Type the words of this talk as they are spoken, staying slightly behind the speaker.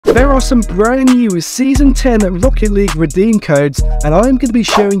There are some brand new Season 10 Rocket League redeem codes, and I'm going to be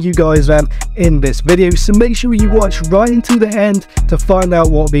showing you guys them in this video, so make sure you watch right into the end to find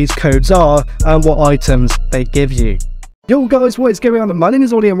out what these codes are and what items they give you. Yo guys, what is going on? My name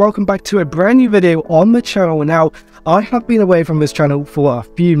is Ollie and welcome back to a brand new video on the channel. Now, I have been away from this channel for a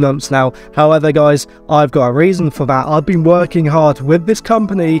few months now. However guys, I've got a reason for that. I've been working hard with this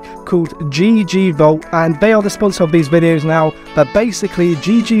company called GG Vault, and they are the sponsor of these videos now. But basically,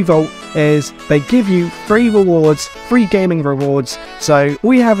 GG Vault is they give you free rewards, free gaming rewards. So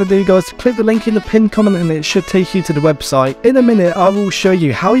all you have to do guys, click the link in the pinned comment and it should take you to the website. In a minute, I will show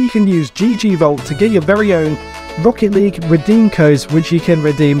you how you can use GG Vault to get your very own Rocket League redeem codes, which you can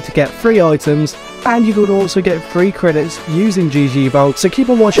redeem to get free items, and you can also get free credits using GG Vault. So keep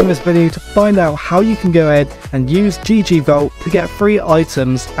on watching this video to find out how you can go ahead and use GG Vault to get free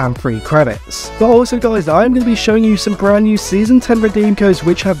items and free credits. But also guys, I'm going to be showing you some brand new Season 10 redeem codes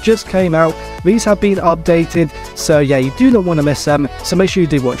which have just came out. These have been updated, so yeah, you do not want to miss them, so make sure you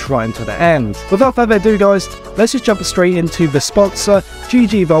do watch right until the end. Without further ado guys, let's just jump straight into the sponsor,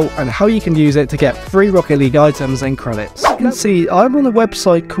 GG Vault, and how you can use it to get free Rocket League items and credits. You can see I'm on a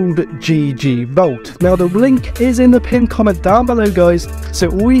website called GG Vault. Now the link is in the pinned comment down below guys, so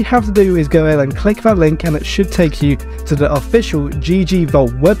all you have to do is go ahead and click that link and it should take you to the official GG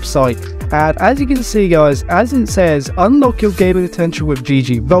Vault website. And as you can see guys, as it says, unlock your gaming potential with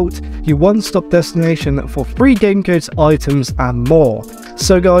GG Vault, your one-stop destination for free game codes, items and more.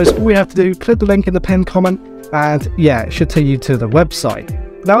 So guys, all you have to do, click the link in the pinned comment and yeah, it should take you to the website.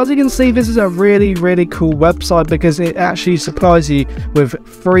 Now as you can see, this is a really cool website because it actually supplies you with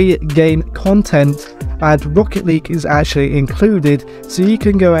free game content, and Rocket League is actually included, so you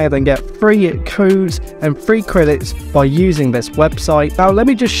can go ahead and get free codes and free credits by using this website. Now let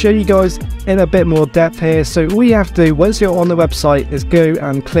me just show you guys in a bit more depth here. So all you have to do once you're on the website is go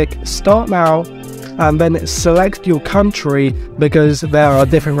and click start now, and then select your country because there are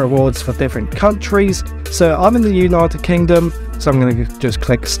different rewards for different countries. So I'm in the United Kingdom, so I'm going to just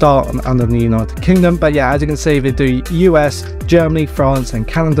click start under the United Kingdom. But yeah, as you can see, they do US, Germany, France and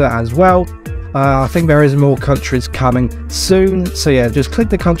Canada as well. I think there is more countries coming soon, so yeah, just click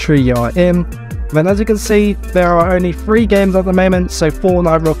the country you are in. Then as you can see, there are only 3 games at the moment, so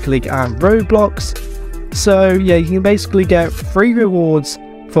Fortnite, Rocket League and Roblox. So yeah, you can basically get free rewards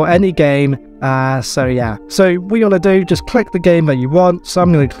for any game. So yeah, so what you want to do, just click the game that you want. So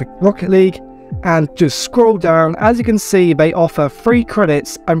I'm going to click Rocket League and just scroll down. As you can see, they offer free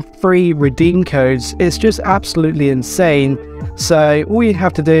credits and free redeem codes. It's just absolutely insane. So all you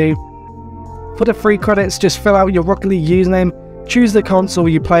have to do for the free credits, just fill out your Rocket League username, choose the console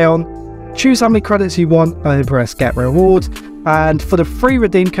you play on, choose how many credits you want and press get reward. And for the free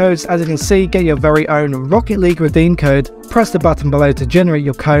redeem codes, as you can see, get your very own Rocket League redeem code, press the button below to generate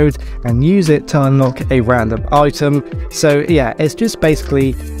your code and use it to unlock a random item. So yeah, it's just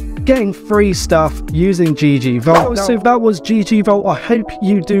basically getting free stuff using GG Vault. So that was GG Vault. I hope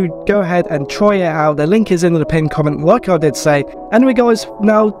you do go ahead and try it out. The link is in the pinned comment like I did say. Anyway guys,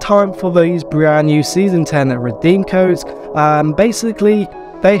 now time for these brand new Season 10 redeem codes. Basically,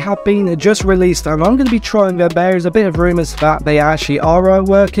 they have been just released and I'm going to be trying them. There is a bit of rumors that they actually are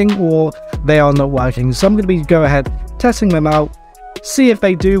working or they are not working. So I'm going to be go ahead testing them out, see if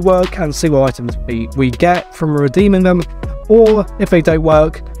they do work and see what items we get from redeeming them, or if they don't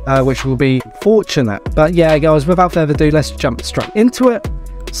work, which will be fortunate. But yeah guys, without further ado, let's jump straight into it.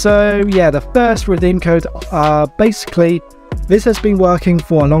 So yeah, the first redeem code, basically this has been working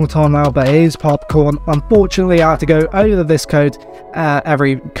for a long time now, but it is popcorn. Unfortunately, I have to go over this code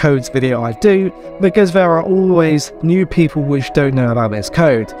every codes video I do because there are always new people which don't know about this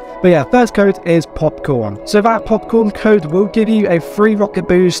code. But yeah, first code is popcorn. So that popcorn code will give you a free rocket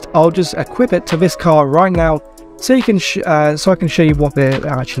boost. I'll just equip it to this car right now so you can so I can show you what it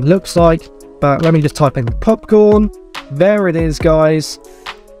actually looks like. But let me just type in popcorn. There it is guys.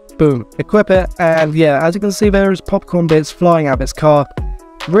 Boom, equip it, and yeah, as you can see, there is popcorn bits flying out of this car.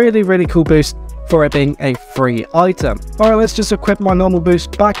 Really cool boost for it being a free item. Alright, let's just equip my normal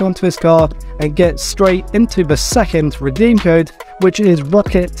boost back onto this car and get straight into the second redeem code, which is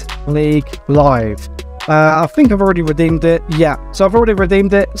Rocket League Live. I think I've already redeemed it. Yeah, so I've already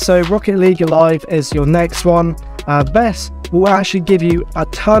redeemed it. So Rocket League Live is your next one. This will actually give you a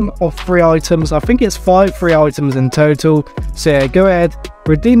ton of free items. I think it's 5 free items in total. So yeah, go ahead,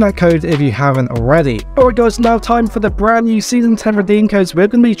 redeem that code if you haven't already. Alright guys, now time for the brand new Season 10 redeem codes. We're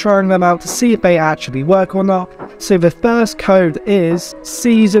going to be trying them out to see if they actually work or not. So the first code is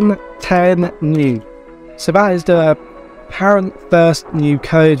Season 10 New. So that is the apparent first new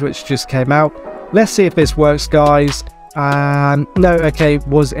code which just came out. Let's see if this works guys. No, okay,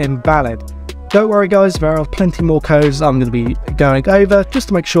 was invalid. Don't worry guys, there are plenty more codes I'm going to be going over just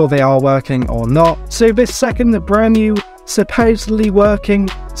to make sure they are working or not. So this second brand new, supposedly working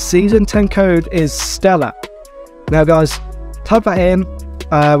Season 10 code is Stellar. Now guys, type that in.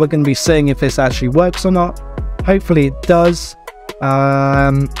 We're going to be seeing if this actually works or not. Hopefully it does.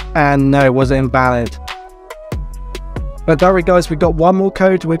 And no, it was invalid. But don't worry guys, we've got one more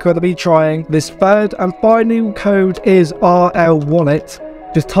code we're going to be trying. This third and final code is RL Wallet.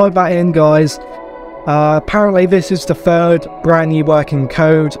 Just type that in guys. Apparently this is the third brand new working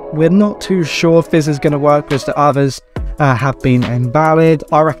code. We're not too sure if this is going to work because the others have been invalid.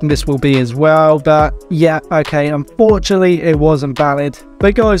 I reckon this will be as well, but yeah, okay, unfortunately it wasn't valid.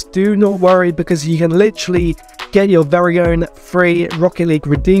 But guys, do not worry because you can literally get your very own free Rocket League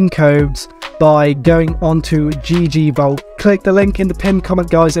redeem codes by going onto GG Vault. Click the link in the pinned comment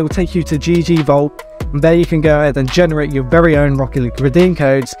guys, it will take you to GG Vault. And there you can go ahead and generate your very own Rocket League redeem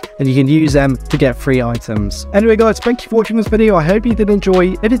codes and you can use them to get free items. Anyway guys, thank you for watching this video. I hope you did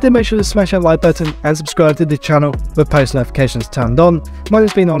enjoy. If you did, make sure to smash that like button and subscribe to the channel with post notifications turned on. My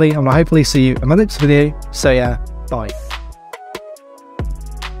name's been Ollie and I'll hopefully see you in my next video. So yeah, bye.